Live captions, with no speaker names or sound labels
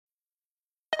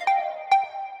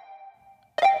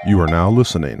You are now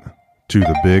listening to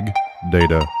the Big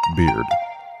Data Beard.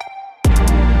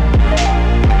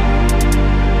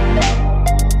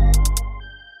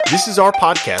 This is our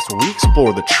podcast where we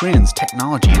explore the trends,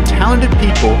 technology, and talented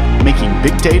people making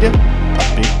big data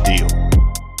a big deal.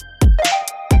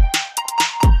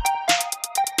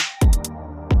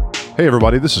 Hey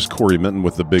everybody, this is Corey Minton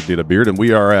with the Big Data Beard, and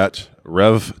we are at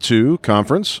Rev2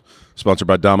 Conference, sponsored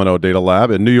by Domino Data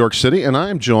Lab in New York City, and I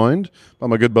am joined by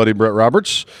my good buddy Brett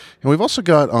Roberts, and we've also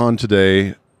got on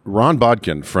today Ron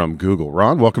Bodkin from Google.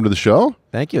 Ron, welcome to the show.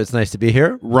 Thank you. It's nice to be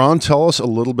here. Ron, tell us a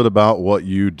little bit about what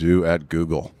you do at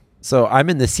Google. So I'm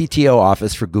in the CTO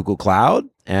office for Google Cloud,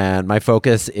 and my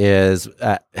focus is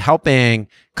helping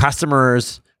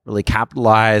customers really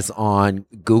capitalize on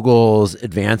Google's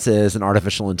advances in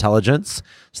artificial intelligence.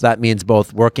 So that means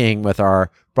both working with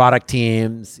our product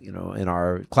teams, in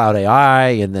our cloud AI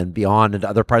and then beyond into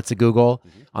other parts of Google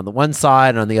on the one side,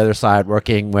 and on the other side,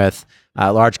 working with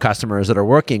large customers that are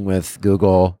working with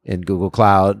Google in Google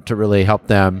Cloud to really help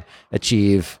them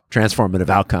achieve transformative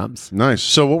outcomes. Nice.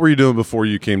 So what were you doing before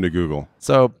you came to Google?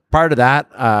 So prior to that,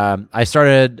 I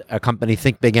started a company,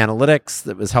 Think Big Analytics,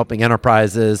 that was helping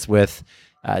enterprises with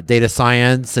data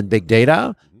science and big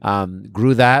data.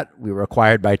 Grew that. We were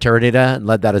acquired by Teradata and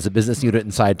led that as a business unit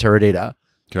inside Teradata.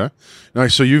 Okay.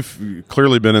 Nice. So you've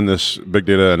clearly been in this big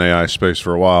data and AI space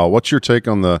for a while. What's your take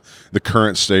on the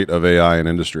current state of AI in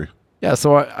industry? Yeah,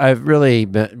 so I've really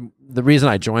been, the reason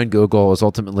I joined Google was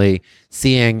ultimately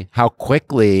seeing how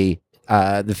quickly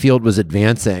the field was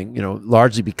advancing,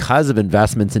 largely because of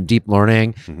investments in deep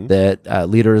learning that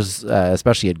leaders,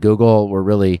 especially at Google, were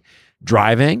really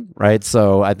driving, right?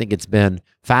 So I think it's been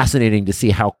fascinating to see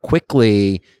how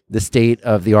quickly the state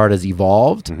of the art has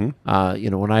evolved.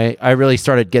 When I really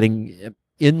started getting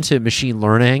into machine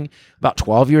learning about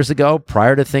 12 years ago,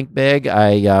 prior to Think Big,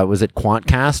 I was at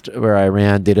Quantcast, where I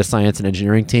ran data science and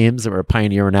engineering teams that were a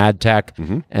pioneer in ad tech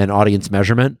and audience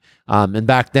measurement. And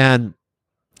back then,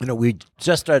 we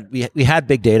just started, we had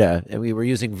big data, and we were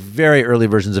using very early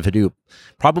versions of Hadoop.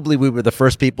 Probably we were the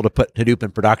first people to put Hadoop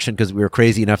in production because we were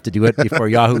crazy enough to do it before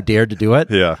Yahoo dared to do it.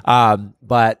 Yeah.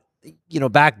 But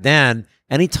back then,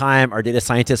 anytime our data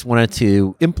scientists wanted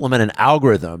to implement an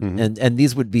algorithm, and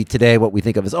these would be today what we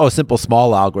think of as, simple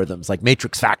small algorithms like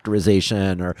matrix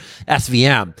factorization or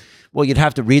SVM. Well, you'd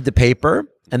have to read the paper,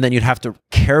 and then you'd have to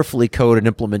carefully code an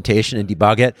implementation and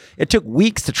debug it. It took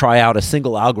weeks to try out a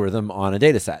single algorithm on a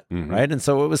data set, right? And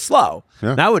so it was slow.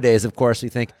 Yeah. Nowadays, of course, we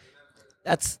think,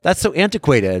 that's so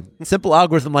antiquated. Simple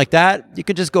algorithm like that, you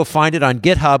can just go find it on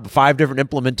GitHub, 5 different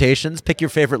implementations, pick your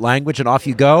favorite language, and off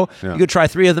you go. Yeah. You could try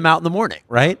 3 of them out in the morning,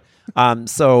 right?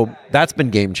 So that's been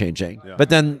game changing. Yeah. But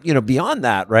then, beyond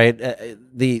that, right,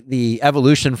 the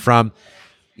evolution from,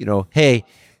 hey,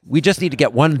 we just need to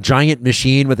get one giant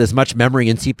machine with as much memory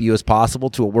and CPU as possible,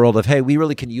 to a world of, hey, we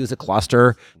really can use a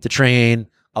cluster to train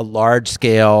a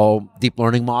large-scale deep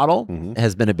learning model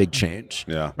has been a big change.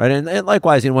 Yeah. Right. And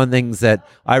likewise, one of the things that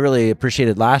I really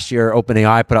appreciated last year,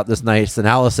 OpenAI put out this nice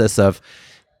analysis of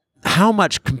how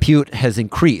much compute has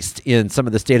increased in some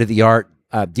of the state-of-the-art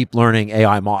deep learning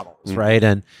AI models, right?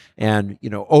 And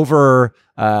over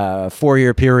a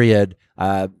 4-year period,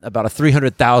 about a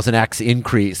 300,000x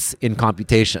increase in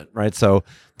computation, right? So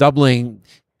doubling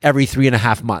every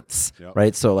 3.5 months,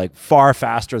 right? So like far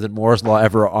faster than Moore's law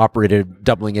ever operated,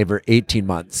 doubling every 18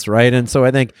 months, right? And so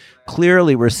I think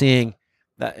clearly we're seeing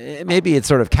that maybe it's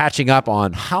sort of catching up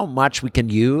on how much we can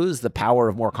use the power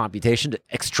of more computation to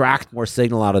extract more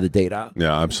signal out of the data.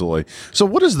 Yeah, absolutely. So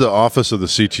what is the office of the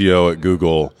CTO at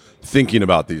Google thinking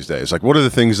about these days? Like, what are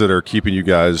the things that are keeping you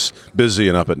guys busy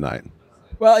and up at night?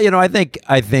 Well, I think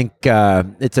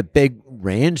it's a big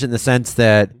range in the sense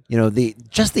that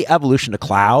the evolution to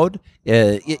cloud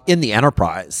in the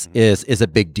enterprise is a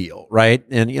big deal, right?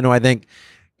 And I think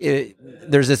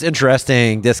there's this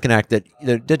interesting disconnect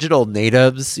that digital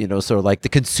natives, sort of like the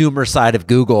consumer side of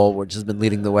Google, which has been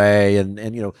leading the way,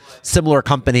 and similar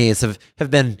companies have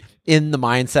been in the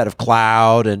mindset of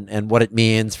cloud and what it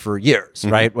means for years,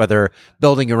 right? Whether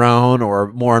building your own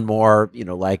or more and more,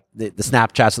 like the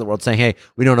Snapchats of the world saying, hey,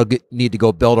 we don't need to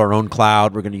go build our own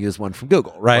cloud. We're going to use one from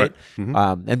Google, right?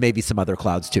 And maybe some other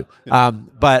clouds too.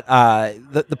 But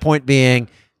the point being,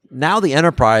 now the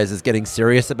enterprise is getting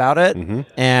serious about it.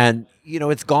 And,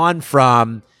 it's gone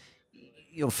from,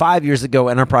 5 years ago,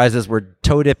 enterprises were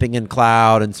toe dipping in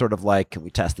cloud and sort of like, can we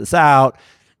test this out?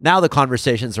 Now the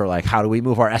conversations are like, how do we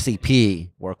move our SAP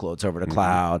workloads over to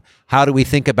cloud? How do we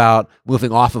think about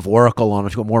moving off of Oracle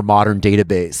onto a more modern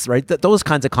database, right? Those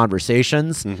kinds of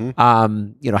conversations. How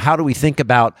do we think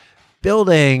about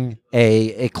building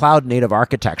a cloud native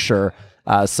architecture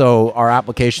So our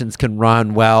applications can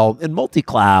run well in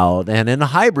multi-cloud and in a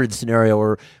hybrid scenario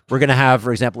where we're going to have,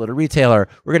 for example, at a retailer,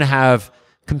 we're going to have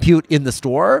compute in the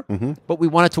store, but we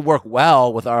want it to work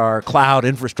well with our cloud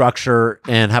infrastructure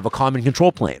and have a common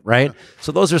control plane, right?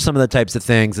 So those are some of the types of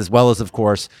things, as well as, of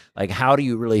course, like how do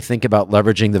you really think about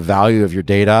leveraging the value of your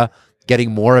data,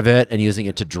 getting more of it and using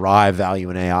it to drive value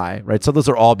in AI, right? So those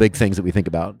are all big things that we think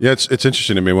about. Yeah, it's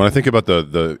interesting to me when I think about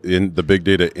the big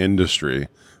data industry.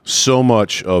 So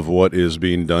much of what is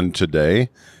being done today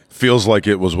feels like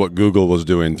it was what Google was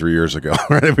doing 3 years ago,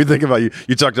 right? If we think about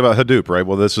you talked about Hadoop, right?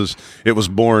 Well, it was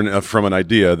born from an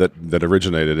idea that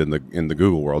originated in the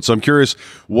Google world. So I'm curious,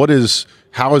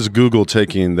 how is Google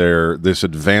taking this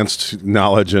advanced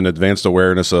knowledge and advanced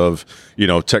awareness of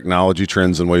technology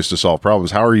trends and ways to solve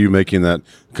problems? How are you making that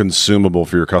consumable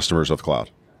for your customers of cloud?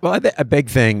 Well, a big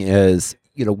thing is,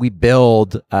 we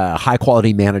build high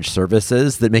quality managed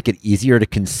services that make it easier to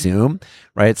consume,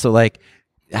 right? So like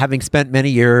having spent many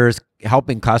years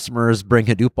helping customers bring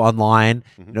Hadoop online,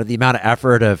 the amount of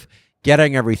effort of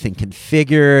getting everything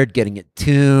configured, getting it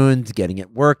tuned, getting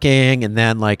it working, and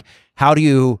then like how do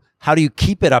you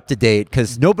keep it up to date?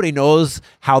 Because nobody knows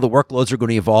how the workloads are going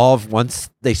to evolve once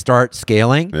they start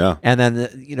scaling. Yeah. And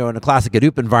then, in a classic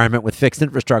Hadoop environment with fixed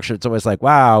infrastructure, it's always like,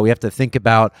 wow, we have to think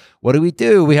about what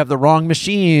do? We have the wrong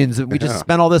machines. And we just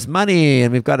spent all this money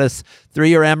and we've got this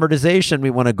 3-year amortization we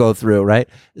want to go through, right?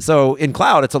 So in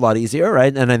cloud, it's a lot easier,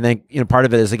 right? And I think, part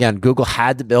of it is, again, Google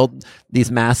had to build these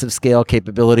massive scale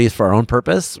capabilities for our own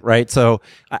purpose, right? So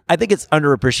I think it's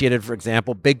underappreciated, for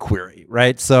example, BigQuery,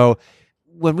 right? So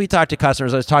when we talk to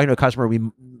customers, I was talking to a customer,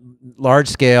 large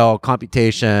scale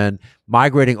computation,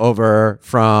 migrating over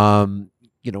from,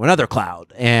 another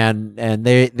cloud. And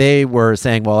they were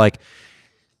saying, well, like,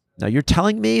 now you're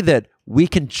telling me that we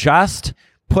can just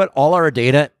put all our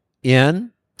data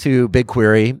in to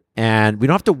BigQuery and we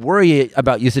don't have to worry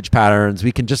about usage patterns.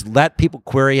 We can just let people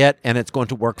query it and it's going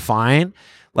to work fine.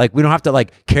 Like we don't have to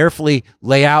like carefully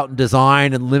lay out and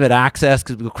design and limit access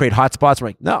because we'll create hotspots. We're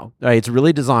like, no, right? It's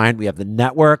really designed. We have the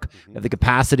network, we have the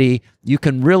capacity. You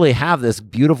can really have this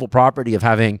beautiful property of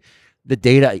having the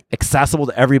data accessible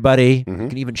to everybody. You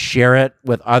can even share it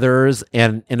with others,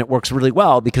 and it works really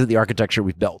well because of the architecture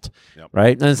we've built,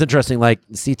 right? And it's interesting, like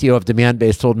the CTO of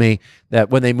Demandbase told me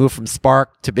that when they moved from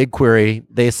Spark to BigQuery,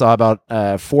 they saw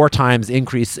about 4 times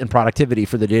increase in productivity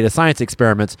for the data science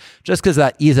experiments just because of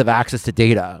that ease of access to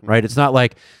data, right? It's not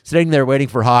like sitting there waiting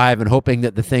for Hive and hoping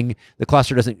that the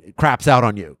cluster doesn't craps out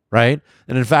on you, right?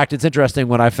 And in fact, it's interesting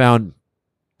when I found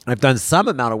I've done some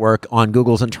amount of work on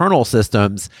Google's internal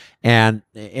systems, and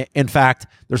in fact,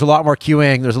 there's a lot more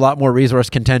queuing. There's a lot more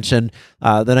resource contention.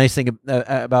 The nice thing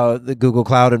about the Google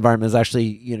Cloud environment is actually,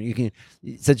 you can,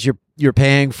 since you're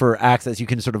paying for access, you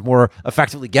can sort of more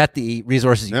effectively get the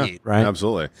resources you need, right?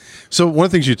 Absolutely. So one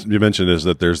of the things you mentioned is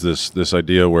that there's this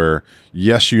idea where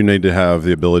yes, you need to have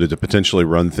the ability to potentially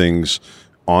run things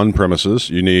on premises.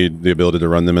 You need the ability to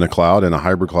run them in a cloud, in a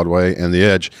hybrid cloud way, and the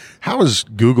edge. How is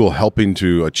Google helping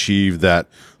to achieve that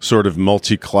sort of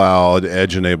multi-cloud,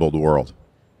 edge-enabled world?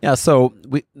 Yeah, so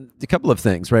a couple of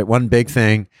things, right? One big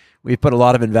thing, we've put a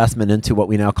lot of investment into what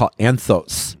we now call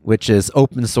Anthos, which is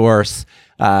open source,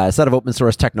 a set of open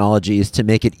source technologies to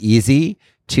make it easy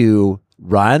to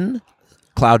run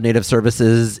cloud native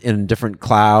services in different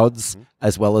clouds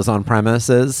as well as on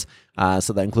premises.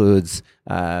 So that includes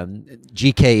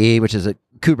GKE, which is a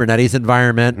Kubernetes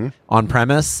environment on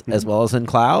premise as well as in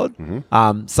cloud.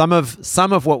 Some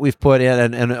of what we've put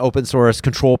in an open source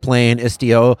control plane,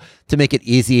 Istio, to make it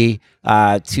easy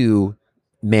to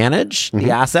manage the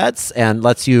assets and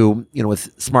lets you,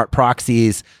 with smart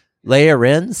proxies, layer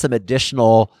in some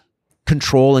additional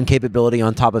control and capability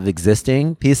on top of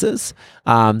existing pieces.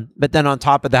 But then on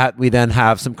top of that, we then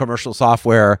have some commercial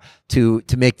software to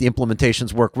make the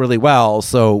implementations work really well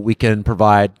so we can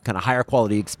provide kind of higher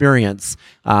quality experience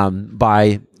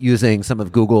by using some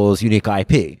of Google's unique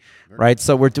IP. Right.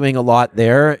 So we're doing a lot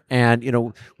there. And,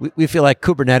 we feel like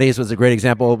Kubernetes was a great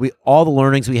example. All the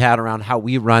learnings we had around how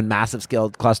we run massive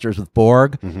scaled clusters with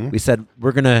Borg, we said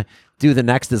we're going to do the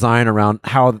next design around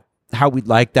how we'd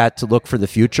like that to look for the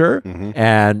future.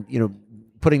 And,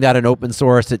 putting that in open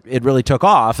source, it really took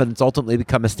off, and it's ultimately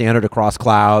become a standard across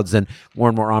clouds and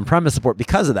more on-premise support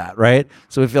because of that, right?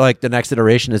 So we feel like the next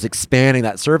iteration is expanding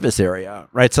that surface area,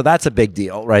 right? So that's a big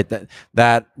deal, right?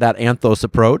 That Anthos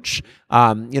approach.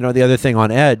 The other thing on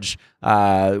Edge,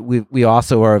 we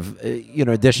also are, in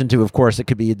addition to, of course, it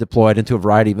could be deployed into a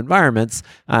variety of environments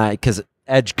because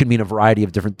Edge can mean a variety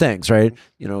of different things, right?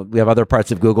 We have other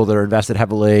parts of Google that are invested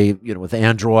heavily, with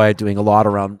Android doing a lot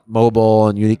around mobile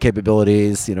and unique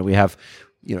capabilities. We have,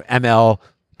 ML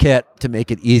kit to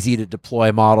make it easy to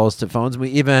deploy models to phones. We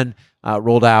even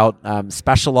rolled out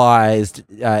specialized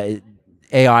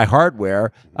AI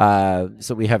hardware.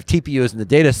 So we have TPUs in the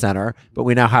data center, but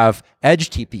we now have edge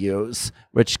TPUs,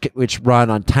 which run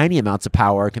on tiny amounts of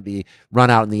power, can be run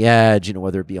out on the edge,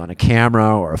 whether it be on a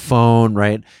camera or a phone,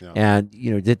 right? Yeah. And,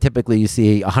 typically you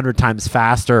see 100 times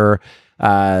faster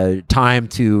time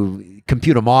to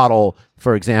compute a model,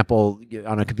 for example,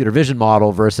 on a computer vision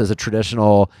model versus a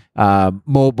traditional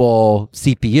mobile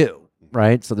CPU,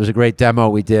 right? So there's a great demo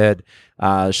we did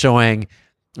showing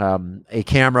a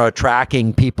camera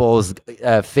tracking people's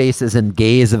faces and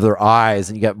gaze of their eyes,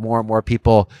 and you get more and more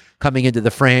people coming into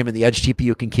the frame, and the edge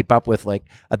TPU can keep up with like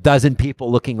a dozen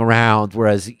people looking around,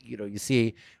 whereas you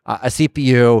see a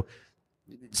CPU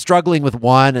struggling with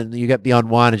one, and you get beyond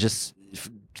one and just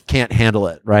can't handle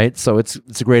it, right? So it's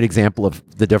a great example of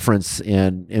the difference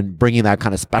in bringing that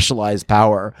kind of specialized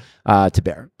power to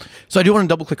bear. So I do want to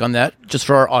double click on that just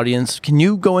for our audience. Can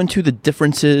you go into the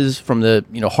differences from the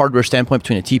hardware standpoint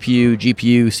between a TPU,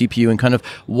 GPU, CPU, and kind of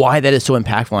why that is so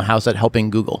impactful, and how's that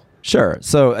helping Google? Sure.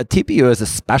 So a TPU is a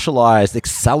specialized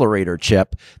accelerator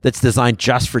chip that's designed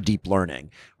just for deep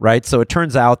learning, right? So it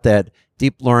turns out that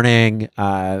deep learning,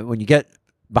 when you get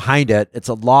behind it, it's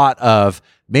a lot of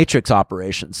matrix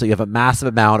operations. So you have a massive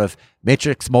amount of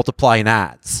matrix multiplying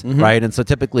adds, right? And so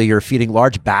typically you're feeding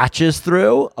large batches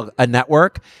through a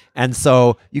network. And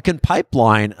so you can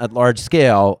pipeline at large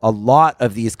scale a lot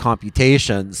of these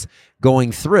computations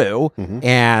going through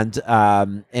and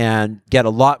get a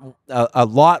lot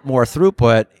more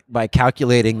throughput by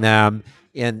calculating them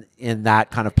in that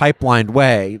kind of pipelined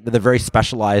way with a very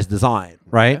specialized design,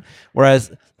 right? Okay.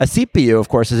 Whereas a CPU, of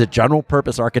course, is a general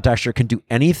purpose architecture, can do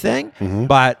anything,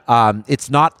 but it's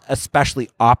not especially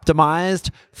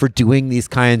optimized for doing these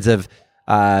kinds of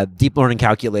deep learning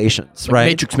calculations,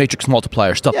 right? Matrix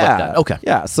multiplier, stuff like that. Okay.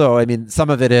 Yeah. So, I mean, some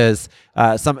of it is,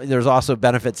 there's also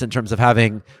benefits in terms of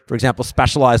having, for example,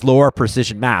 specialized lower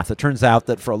precision math. It turns out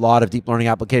that for a lot of deep learning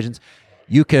applications,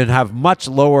 you can have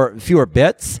fewer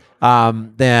bits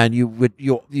than you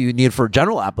need for a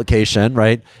general application,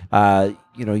 right?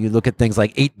 You look at things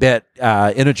like 8-bit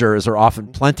integers are often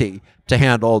plenty to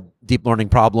handle deep learning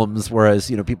problems,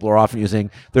 whereas people are often using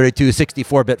 32,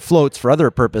 64-bit floats for other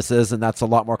purposes, and that's a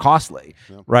lot more costly,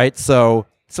 right? So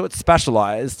it's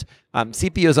specialized.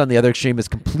 CPUs on the other extreme is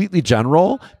completely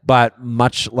general, but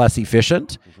much less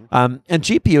efficient. And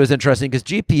GPU is interesting because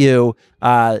GPU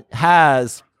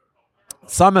has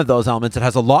some of those elements. It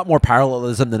has a lot more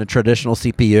parallelism than a traditional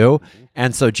CPU.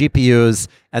 And so GPUs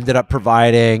ended up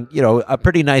providing, a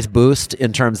pretty nice boost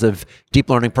in terms of deep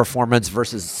learning performance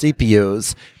versus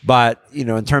CPUs. But,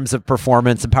 in terms of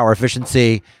performance and power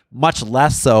efficiency, much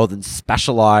less so than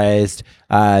specialized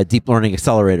deep learning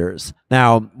accelerators.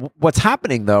 Now, what's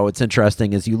happening, though, it's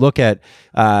interesting, is you look at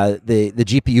the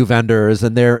GPU vendors,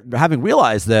 and they're having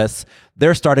realized this,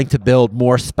 they're starting to build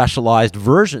more specialized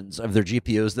versions of their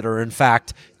GPUs that are, in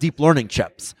fact, deep learning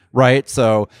chips, right?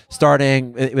 So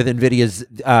starting with NVIDIA's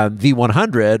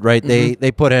V100, right,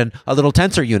 they put in a little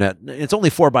tensor unit. It's only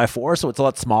 4x4, so it's a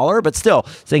lot smaller, but still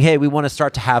saying, hey, we want to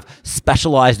start to have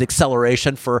specialized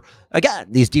acceleration for, again,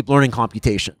 these deep learning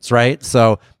computations, right?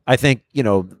 So I think,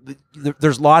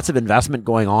 there's lots of investment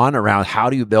going on around how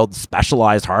do you build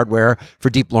specialized hardware for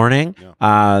deep learning.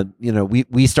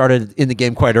 We started in the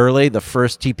game quite early. The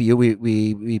first TPU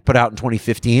we put out in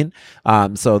 2015.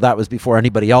 So that was before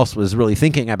anybody else was really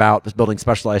thinking about building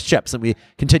specialized chips, and we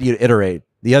continue to iterate.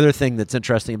 The other thing that's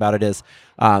interesting about it is,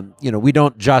 we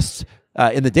don't just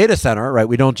in the data center, right?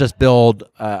 We don't just build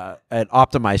an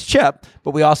optimized chip,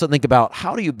 but we also think about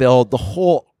how do you build the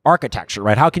whole architecture,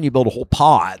 right? How can you build a whole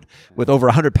pod with over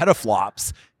 100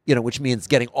 petaflops, which means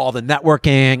getting all the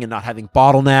networking and not having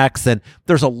bottlenecks. And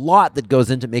there's a lot that goes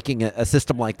into making a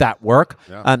system like that work.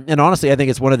 Yeah. And honestly, I think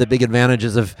it's one of the big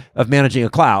advantages of managing a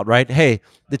cloud, right? Hey,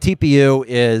 the TPU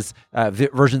is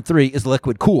version 3 is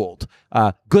liquid cooled.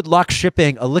 Good luck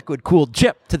shipping a liquid cooled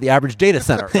chip to the average data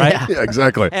center, right? Yeah,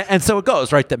 exactly. And so it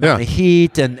goes, right? The amount of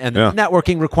heat and the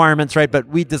networking requirements, right? But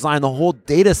we design the whole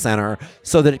data center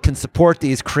so that it can support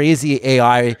these crazy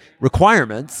AI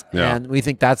requirements. Yeah. And we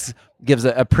think that's gives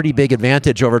a pretty big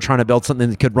advantage over trying to build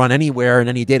something that could run anywhere in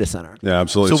any data center. Yeah,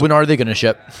 absolutely. So when are they going to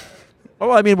ship?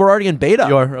 Oh, I mean, we're already in beta.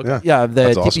 You are? Okay. Yeah,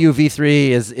 the TPU awesome. V3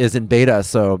 is in beta,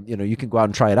 so you can go out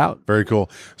and try it out. Very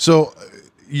cool. So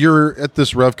you're at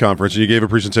this Rev conference and you gave a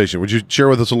presentation. Would you share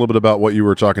with us a little bit about what you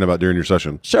were talking about during your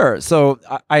session? Sure. So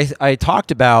I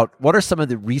talked about what are some of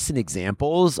the recent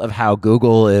examples of how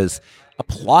Google is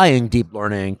applying deep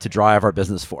learning to drive our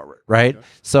business forward, right?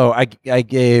 So I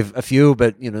gave a few,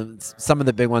 but some of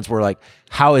the big ones were like,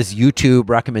 how is YouTube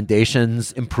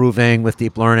recommendations improving with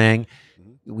deep learning?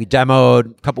 We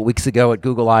demoed a couple weeks ago at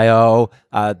Google I/O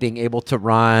being able to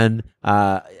run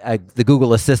the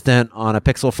Google Assistant on a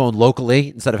Pixel phone locally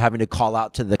instead of having to call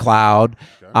out to the cloud.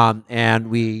 And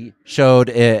we showed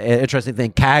an interesting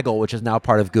thing, Kaggle, which is now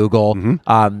part of Google.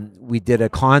 We did a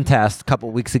contest a couple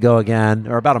weeks ago again,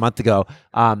 or about a month ago,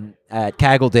 at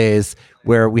Kaggle Days,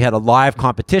 where we had a live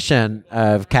competition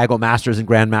of Kaggle Masters and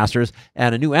Grandmasters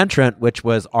and a new entrant, which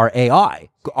was our AI,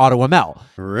 AutoML.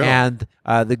 Really? And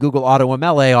the Google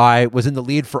AutoML AI was in the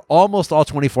lead for almost all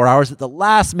 24 hours. At the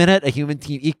last minute, a human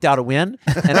team eked out a win,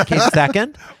 and it came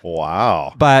second.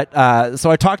 Wow. But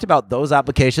so I talked about those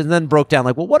applications and then broke down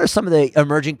like, well, what are some of the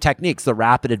emerging techniques, the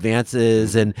rapid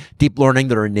advances in deep learning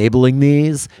that are enabling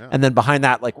these? And then behind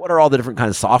that, like, what are all the different kinds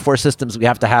of software systems we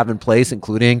have to have in place,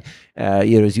 including,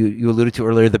 as you alluded to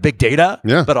earlier, the big data,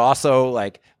 but also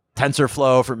like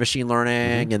TensorFlow for machine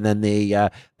learning, and then the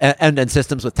end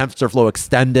systems with TensorFlow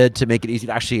extended to make it easy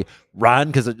to actually run,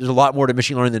 because there's a lot more to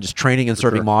machine learning than just training and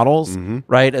serving models,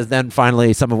 right? And then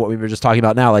finally, some of what we were just talking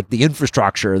about now, like the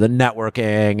infrastructure, the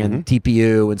networking and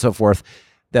TPU and so forth,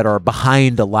 that are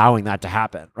behind allowing that to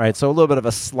happen, right? So a little bit of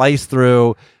a slice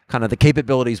through kind of the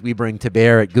capabilities we bring to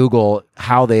bear at Google,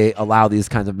 how they allow these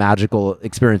kinds of magical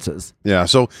experiences. Yeah.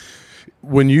 So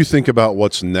when you think about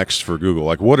what's next for Google,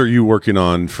 like what are you working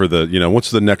on for the,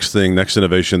 what's the next thing, next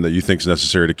innovation that you think is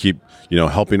necessary to keep,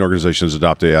 helping organizations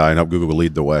adopt AI and help Google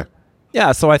lead the way?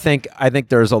 Yeah. So I think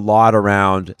there's a lot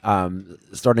around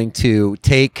starting to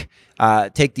take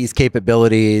these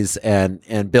capabilities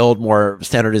and build more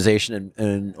standardization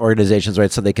in organizations,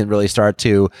 right? So they can really start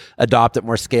to adopt at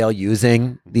more scale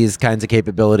using these kinds of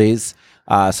capabilities.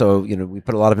 So, we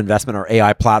put a lot of investment in our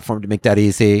AI platform to make that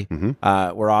easy.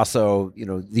 We're also,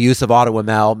 the use of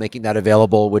AutoML, making that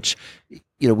available, which,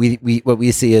 what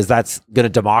we see is that's going to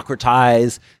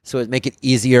democratize. So it make it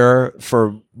easier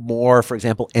for more, for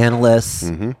example, analysts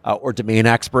or domain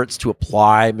experts to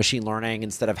apply machine learning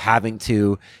instead of having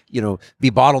to,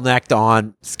 be bottlenecked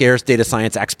on scarce data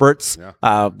science experts.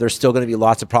 There's still going to be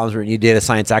lots of problems where you need data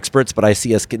science experts, but I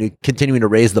see us continuing to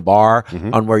raise the bar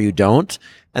on where you don't.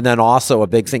 And then also a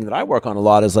big thing that I work on a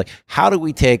lot is like, how do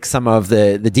we take some of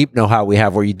the deep know-how we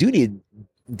have where you do need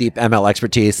deep ML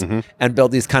expertise and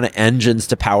build these kind of engines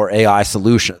to power AI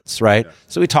solutions, right?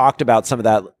 So we talked about some of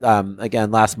that,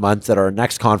 again, last month at our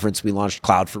next conference. We launched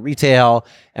Cloud for Retail,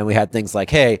 and we had things like,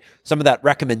 hey, some of that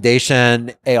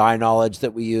recommendation AI knowledge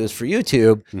that we use for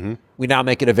YouTube, we now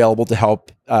make it available to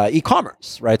help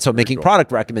e-commerce, right? So making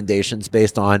product recommendations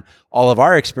based on all of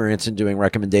our experience in doing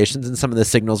recommendations and some of the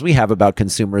signals we have about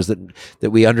consumers that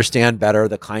we understand better,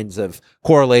 the kinds of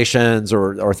correlations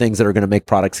or things that are going to make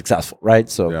products successful, right?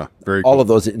 So very all cool. of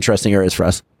those interesting areas for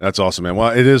us. That's awesome, man.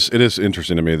 Well, it is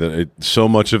interesting to me that so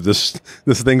much of this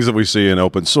things that we see in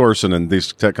open source and in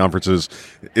these tech conferences,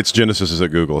 its genesis is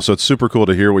at Google. So it's super cool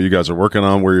to hear what you guys are working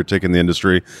on, where you're taking the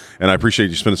industry, and I appreciate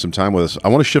you spending some time with us. I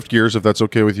want to shift gears if that's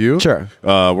okay with you. Sure.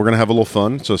 We're going to have a little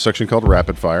fun. So a section called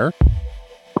Rapid Fire.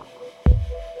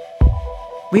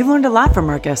 We've learned a lot from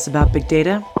our guests about big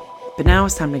data, but now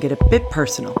it's time to get a bit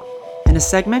personal in a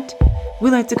segment we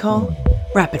like to call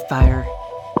Rapid Fire.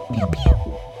 Pew, pew.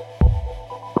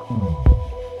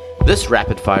 This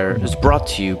Rapid Fire is brought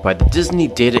to you by the Disney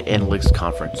Data Analytics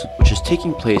Conference, which is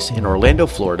taking place in Orlando,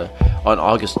 Florida on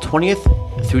August 20th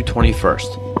through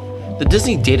 21st. The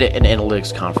Disney Data and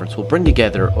Analytics Conference will bring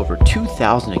together over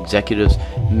 2,000 executives,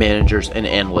 managers, and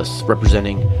analysts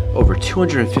representing over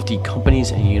 250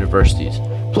 companies and universities,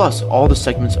 plus all the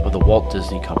segments of the Walt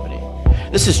Disney Company.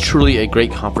 This is truly a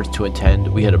great conference to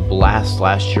attend. We had a blast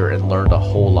last year and learned a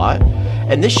whole lot.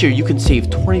 And this year you can save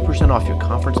 20% off your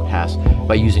conference pass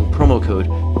by using promo code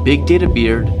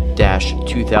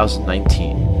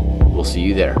BigDataBeard-2019. We'll see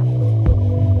you there.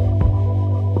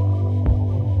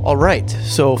 All right.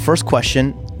 So first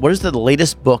question, what is the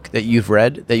latest book that you've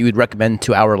read that you would recommend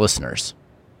to our listeners?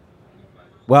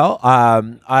 Well,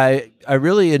 I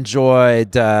really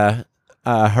enjoyed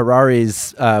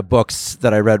Harari's books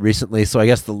that I read recently. So I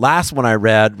guess the last one I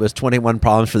read was 21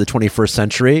 Problems for the 21st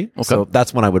Century. Okay. So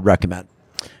that's one I would recommend.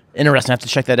 Interesting. I have to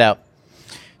check that out.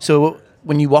 So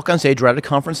when you walk on stage, we're at a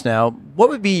conference now, what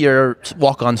would be your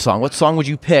walk-on song? What song would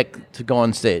you pick to go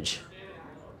on stage?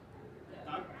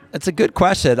 It's a good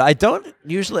question. I don't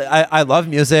usually, I love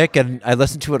music and I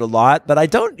listen to it a lot, but I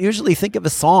don't usually think of a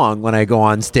song when I go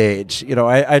on stage.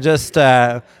 I just,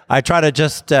 I try to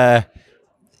just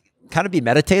kind of be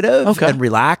meditative Okay. and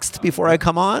relaxed before I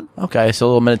come on. Okay, so a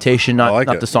little meditation, not like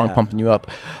not it. the song pumping you up.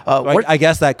 I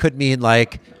guess that could mean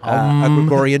like a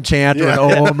Gregorian chant or an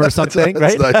om or something,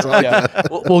 right? That's nice. Yeah,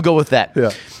 we'll go with that.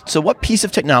 Yeah. So, what piece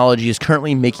of technology is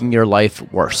currently making your life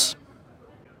worse?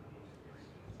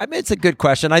 I mean, it's a good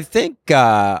question. I think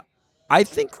a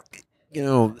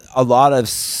lot of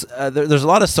there's a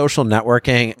lot of social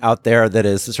networking out there that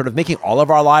is sort of making all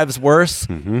of our lives worse,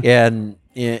 and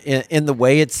in the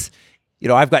way it's,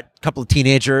 I've got a couple of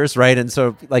teenagers, right, and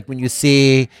so like when you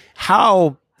see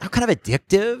how kind of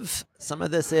addictive some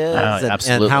of this is, and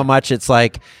absolutely. how much it's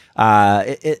like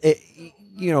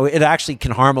it actually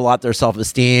can harm a lot their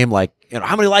self-esteem. Like,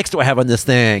 how many likes do I have on this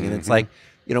thing? And it's like,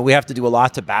 we have to do a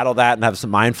lot to battle that and have some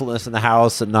mindfulness in the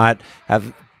house and not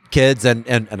have kids and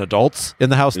adults in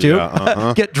the house too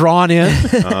get drawn in,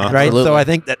 right? Absolutely. So I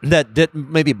think that did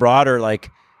maybe broader, like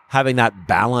having that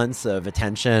balance of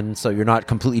attention, so you're not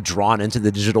completely drawn into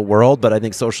the digital world. But I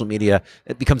think social media,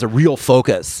 it becomes a real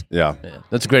focus. Yeah.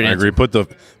 That's a great I answer. agree.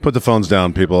 Put the phones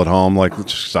down, people at home. Like,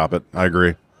 just stop it. I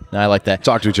agree. No, I like that.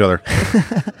 Talk to each other.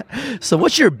 So,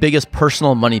 what's your biggest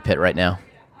personal money pit right now?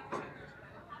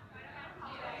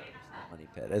 Money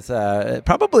pit. It's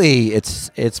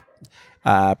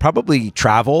probably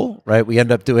travel, right? We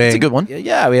end up doing. It's a good one.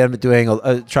 Yeah, we end up doing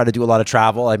try to do a lot of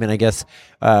travel. I mean, I guess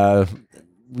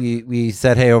we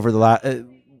said, hey, over the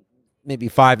maybe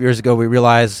 5 years ago, we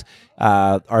realized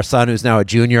our son, who's now a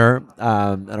junior,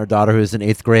 and our daughter, who's in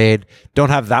 8th grade, don't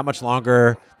have that much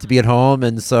longer to be at home,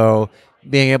 and so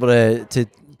being able to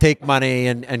take money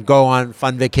and go on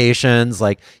fun vacations.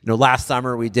 Like, last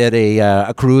summer we did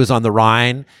a cruise on the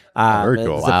Rhine. Very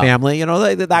cool. As a family,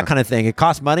 that kind of thing. It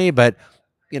costs money, but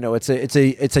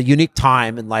it's a unique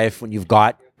time in life when you've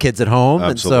got kids at home.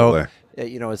 Absolutely. And so,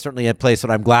 it's certainly a place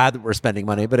that I'm glad that we're spending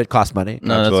money, but it costs money.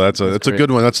 No, Absolutely. That's a great.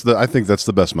 good one. I think that's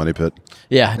the best money pit.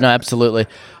 Yeah, no, absolutely.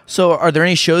 So, are there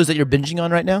any shows that you're binging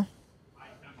on right now?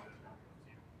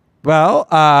 Well,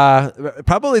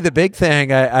 probably the big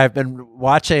thing, I've been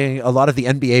watching a lot of the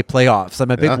NBA playoffs.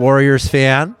 I'm a big Yeah. Warriors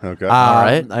fan. Okay. All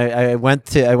right. I went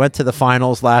to the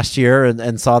finals last year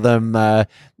and saw them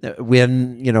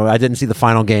win. I didn't see the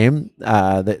final game,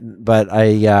 but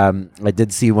I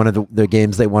did see one of the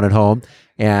games they won at home.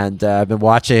 And I've been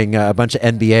watching a bunch of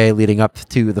NBA leading up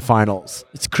to the finals.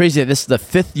 It's crazy that this is the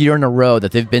 5th year in a row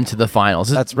that they've been to the finals.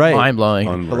 That's right. Mind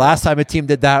blowing. The last time a team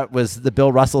did that was the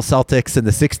Bill Russell Celtics in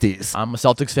the 60s. I'm a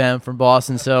Celtics fan from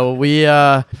Boston, so we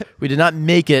did not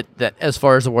make it that as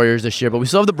far as the Warriors this year, but we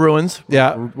still have the Bruins.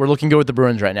 Yeah. We're looking good with the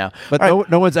Bruins right now. But All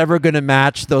right. no one's ever going to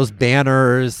match those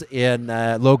banners in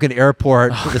Logan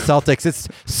Airport for the Celtics. It's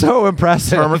so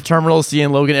impressive. Terminal C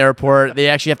in Logan Airport. They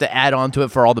actually have to add on to it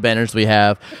for all the banners we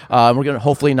have. We're going to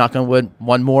hopefully, knock on wood,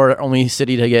 one more only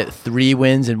city to get 3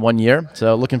 wins in 1 year.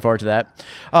 So looking forward to that.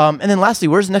 And then lastly,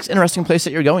 where's the next interesting place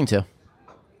that you're going to?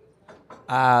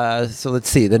 So let's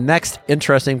see. The next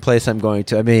interesting place I'm going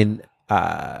to,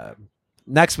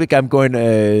 next week I'm going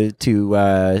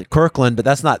to Kirkland, but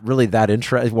that's not really that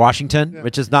interesting. Washington,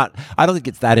 which is not, I don't think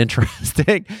it's that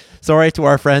interesting. Sorry to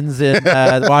our friends in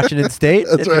Washington State.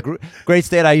 It's a great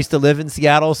state. I used to live in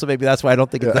Seattle, so maybe that's why I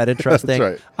don't think it's that interesting.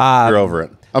 That's right. You're over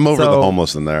it. I'm over the so-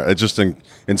 homeless in there. It's just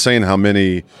insane how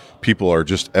many people are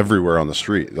just everywhere on the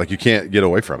street. Like, you can't get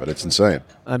away from it. It's insane.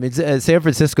 I mean, San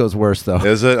Francisco's worse though.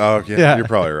 Is it? Oh, yeah, Yeah. You're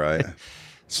probably right.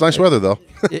 It's nice weather, though.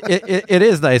 It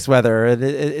is nice weather, and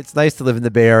it's nice to live in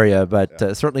the Bay Area, but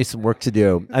certainly some work to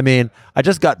do. I mean, I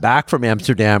just got back from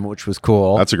Amsterdam, which was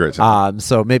cool. That's a great time.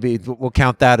 So maybe we'll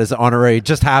count that as honorary.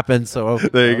 Just happened, so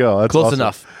There you go. That's Close awesome.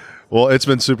 enough. Well, it's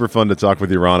been super fun to talk with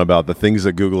you, Ron, about the things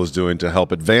that Google is doing to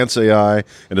help advance AI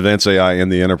and advance AI in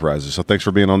the enterprises. So thanks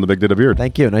for being on the Big Data Beard.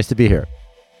 thank you. Nice to be here.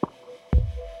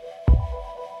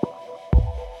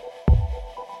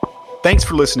 Thanks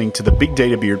for listening to the Big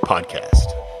Data Beard podcast.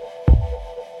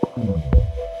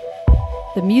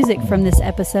 The music from this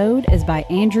episode is by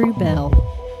Andrew Bell.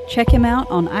 Check him out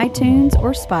on iTunes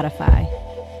or Spotify.